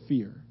feel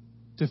fear,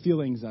 to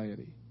feel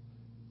anxiety.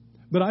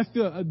 But I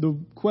feel the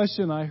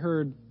question I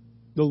heard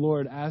the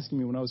Lord asking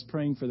me when I was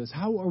praying for this,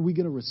 how are we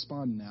going to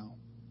respond now?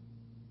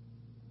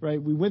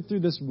 Right? We went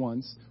through this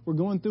once. We're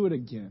going through it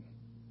again.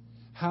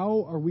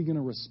 How are we going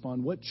to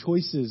respond? What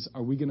choices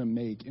are we going to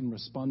make in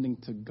responding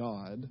to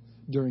God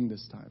during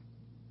this time?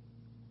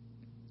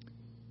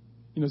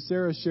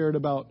 Sarah shared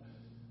about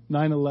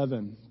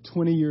 9/11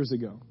 20 years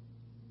ago.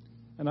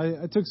 And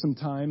I took some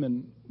time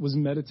and was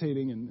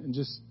meditating and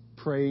just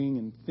praying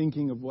and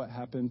thinking of what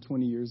happened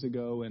 20 years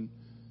ago. And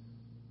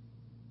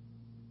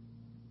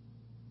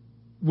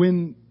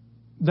when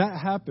that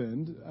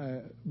happened,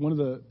 one of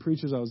the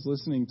preachers I was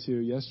listening to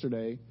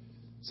yesterday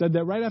said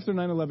that right after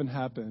 9/11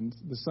 happened,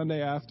 the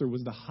Sunday after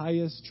was the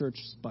highest church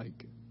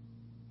spike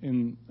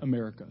in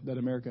America that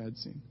America had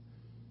seen.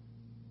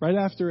 Right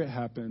after it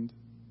happened,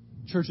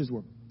 churches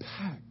were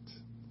packed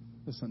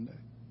the Sunday.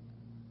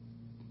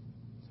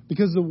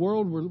 Because the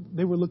world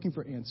they were looking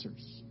for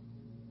answers.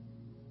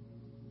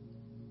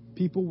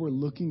 People were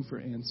looking for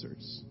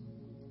answers.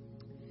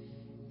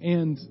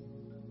 And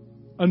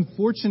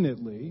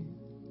unfortunately,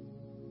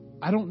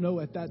 I don't know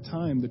at that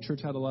time the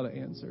church had a lot of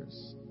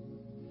answers.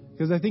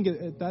 Because I think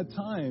at that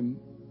time,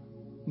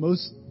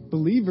 most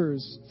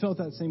believers felt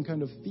that same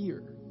kind of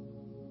fear.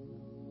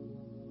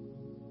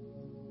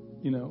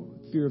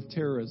 Fear of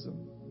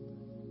terrorism.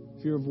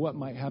 Fear of what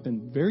might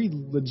happen. Very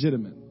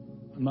legitimate.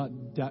 I'm not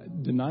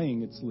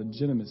denying its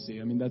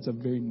legitimacy. I mean, that's a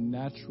very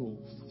natural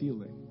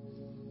feeling.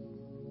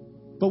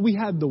 But we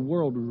had the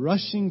world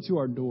rushing to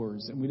our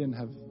doors, and we didn't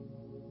have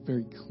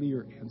very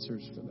clear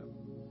answers for them.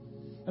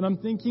 And I'm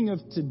thinking of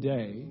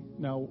today.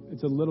 Now,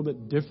 it's a little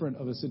bit different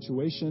of a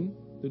situation.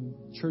 The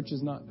church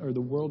is not, or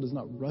the world is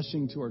not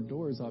rushing to our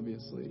doors,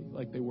 obviously,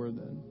 like they were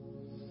then.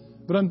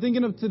 But I'm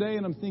thinking of today,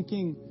 and I'm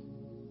thinking,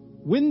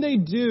 when they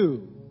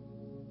do,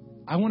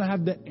 I want to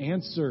have the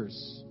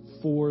answers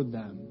for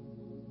them.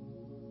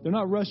 They're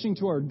not rushing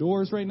to our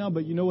doors right now,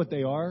 but you know what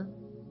they are?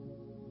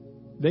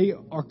 They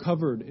are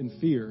covered in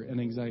fear and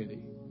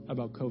anxiety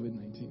about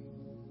COVID-19.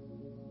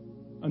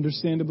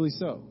 Understandably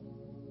so.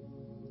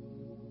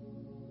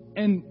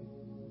 And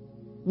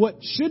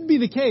what should be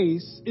the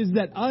case is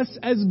that us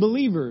as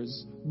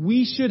believers,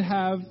 we should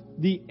have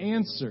the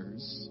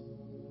answers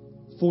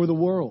for the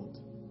world.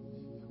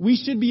 We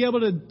should be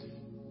able to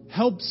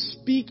help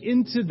speak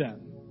into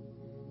them,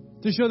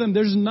 to show them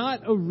there's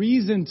not a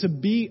reason to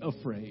be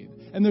afraid,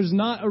 and there's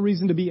not a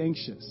reason to be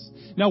anxious.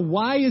 Now,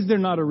 why is there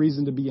not a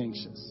reason to be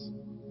anxious?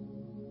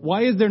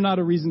 Why is there not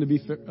a reason to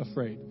be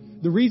afraid?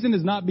 The reason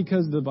is not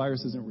because the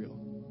virus isn't real.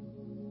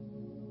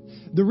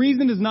 The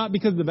reason is not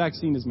because the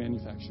vaccine is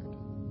manufactured.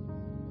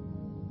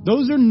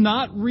 Those are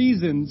not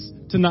reasons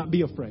to not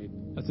be afraid.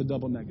 That's a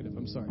double negative.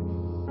 I'm sorry.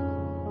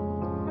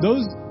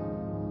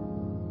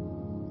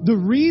 The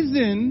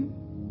reason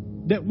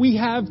that we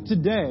have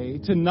today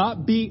to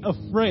not be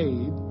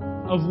afraid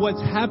of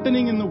what's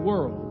happening in the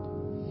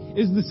world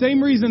is the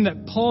same reason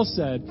that Paul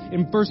said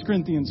in 1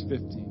 Corinthians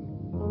 15.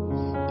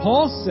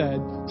 Paul said,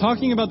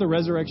 talking about the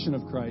resurrection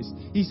of Christ,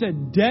 he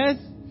said, "Death,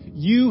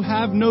 you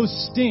have no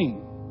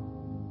sting.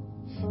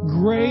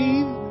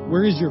 Grave,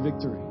 where is your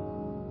victory?"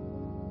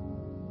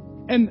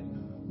 And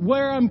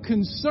where I'm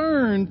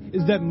concerned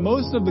is that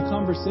most of the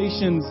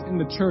conversations in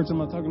the church, I'm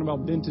not talking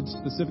about Vintage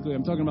specifically,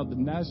 I'm talking about the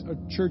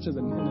church as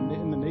in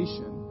the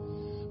nation.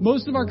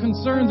 Most of our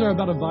concerns are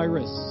about a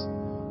virus.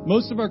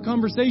 Most of our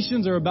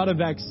conversations are about a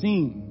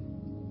vaccine.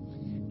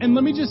 And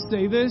let me just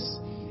say this,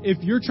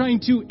 if you're trying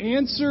to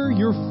answer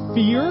your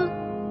fear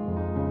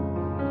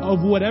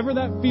of whatever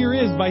that fear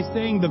is by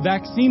saying the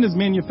vaccine is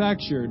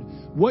manufactured,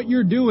 what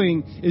you're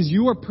doing is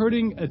you are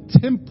putting a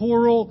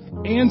temporal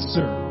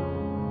answer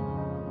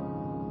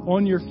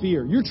on your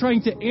fear. You're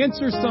trying to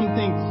answer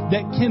something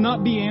that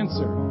cannot be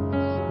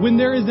answered. When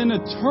there is an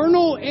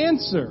eternal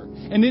answer,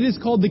 and it is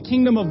called the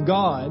kingdom of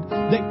God,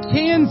 that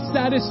can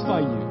satisfy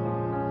you.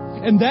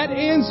 And that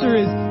answer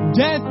is,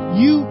 death,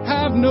 you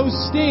have no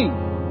sting.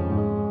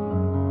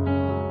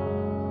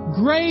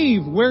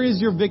 Grave, where is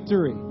your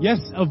victory? Yes,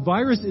 a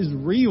virus is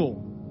real.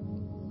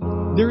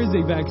 There is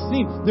a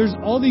vaccine. There's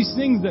all these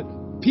things that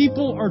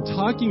people are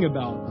talking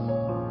about.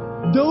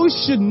 Those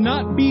should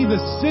not be the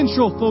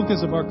central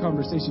focus of our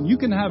conversation. You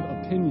can have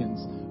opinions,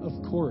 of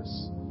course.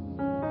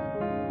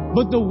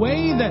 But the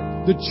way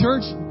that the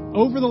church,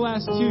 over the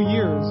last 2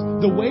 years,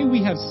 the way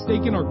we have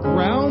staken our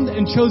ground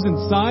and chosen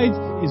sides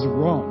is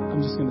wrong.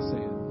 I'm just going to say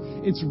it.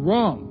 it's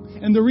wrong.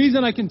 And the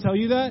reason I can tell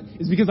you that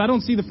is because I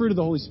don't see the fruit of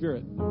the Holy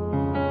Spirit.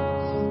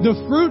 The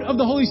fruit of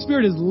the Holy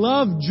Spirit is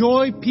love,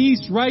 joy,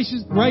 peace,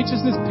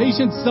 righteousness,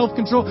 patience,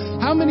 self-control.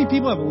 How many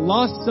people have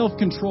lost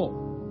self-control?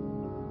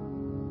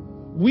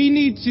 We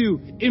need to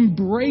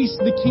embrace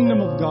the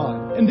kingdom of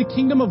God. And the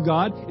kingdom of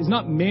God is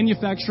not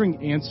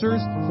manufacturing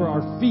answers for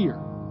our fear.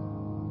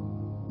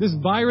 This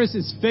virus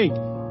is fake.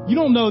 You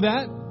don't know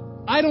that.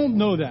 I don't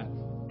know that.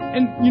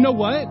 And you know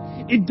what?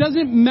 It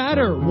doesn't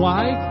matter.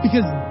 Why?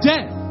 Because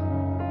death,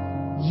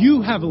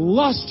 you have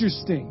lost your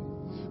sting.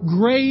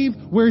 Grave,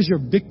 where's your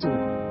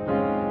victory?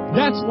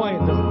 That's why it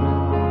doesn't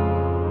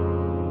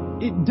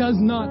matter. It does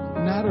not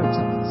matter to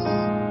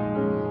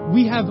us.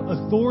 We have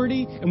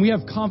authority and we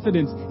have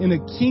confidence in a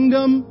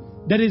kingdom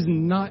that is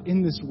not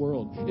in this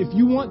world. If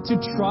you want to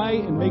try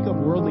and make up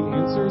worldly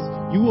answers,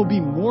 you will be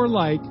more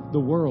like the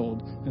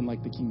world than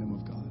like the kingdom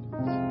of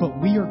God.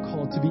 But we are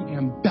called to be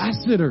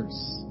ambassadors.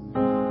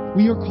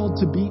 We are called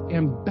to be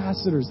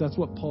ambassadors. That's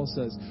what Paul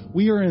says.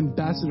 We are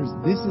ambassadors.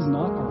 This is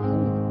not our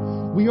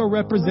home. We are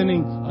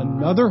representing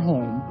another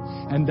home,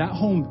 and that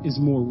home is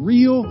more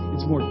real,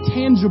 it's more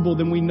tangible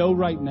than we know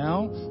right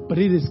now, but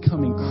it is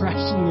coming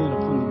crashing in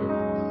upon the earth.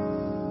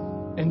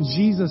 And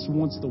Jesus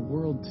wants the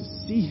world to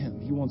see him.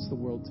 He wants the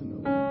world to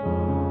know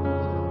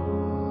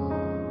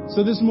him.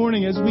 So this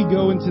morning, as we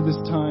go into this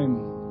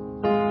time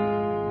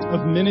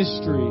of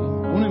ministry,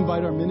 I want to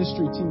invite our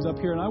ministry teams up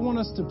here, and I want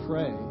us to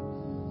pray.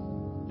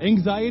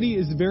 Anxiety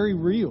is very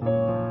real.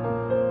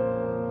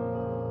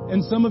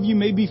 And some of you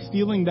may be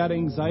feeling that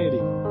anxiety.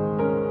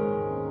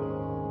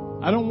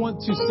 I don't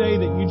want to say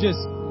that you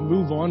just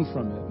move on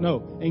from it.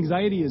 No,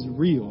 anxiety is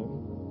real.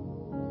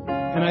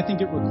 And I think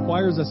it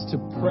requires us to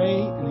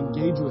pray and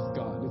engage with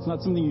God. It's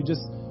not something you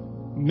just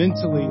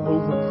mentally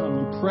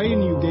overcome. You pray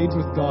and you engage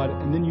with God,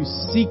 and then you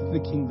seek the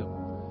kingdom.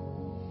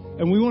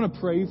 And we want to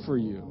pray for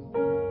you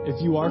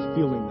if you are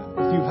feeling that,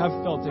 if you have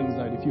felt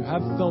anxiety, if you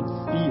have felt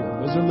fear.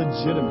 Those are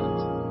legitimate.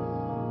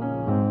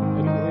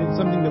 And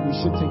it's something that we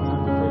should take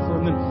time to pray for.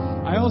 And then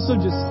I also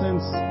just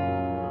sense,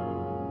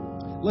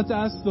 let's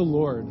ask the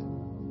Lord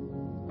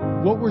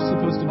what we're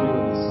supposed to do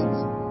in this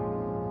season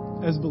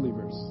as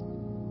believers.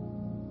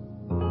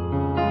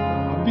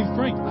 I'll be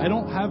frank, I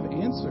don't have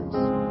answers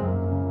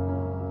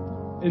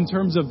in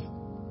terms of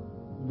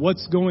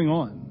what's going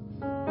on.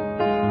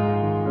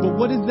 But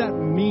what does that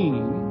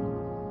mean?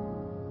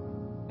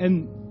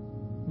 And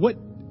what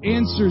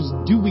answers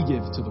do we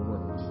give to the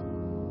world?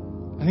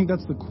 I think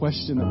that's the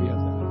question that we have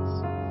to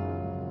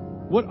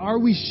ask. What are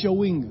we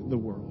showing the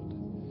world?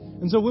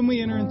 And so when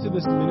we enter into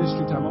this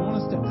ministry time, I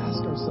want us to ask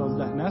ourselves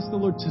that and ask the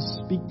Lord to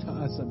speak to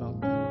us about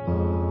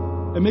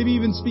that. And maybe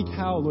even speak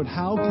how, Lord,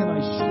 how can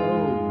I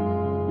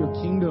show your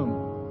kingdom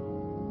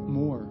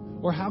more?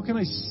 Or how can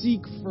I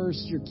seek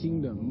first your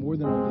kingdom more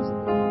than all these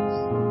other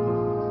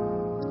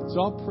things?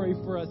 So I'll pray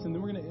for us, and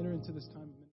then we're going to enter into this time.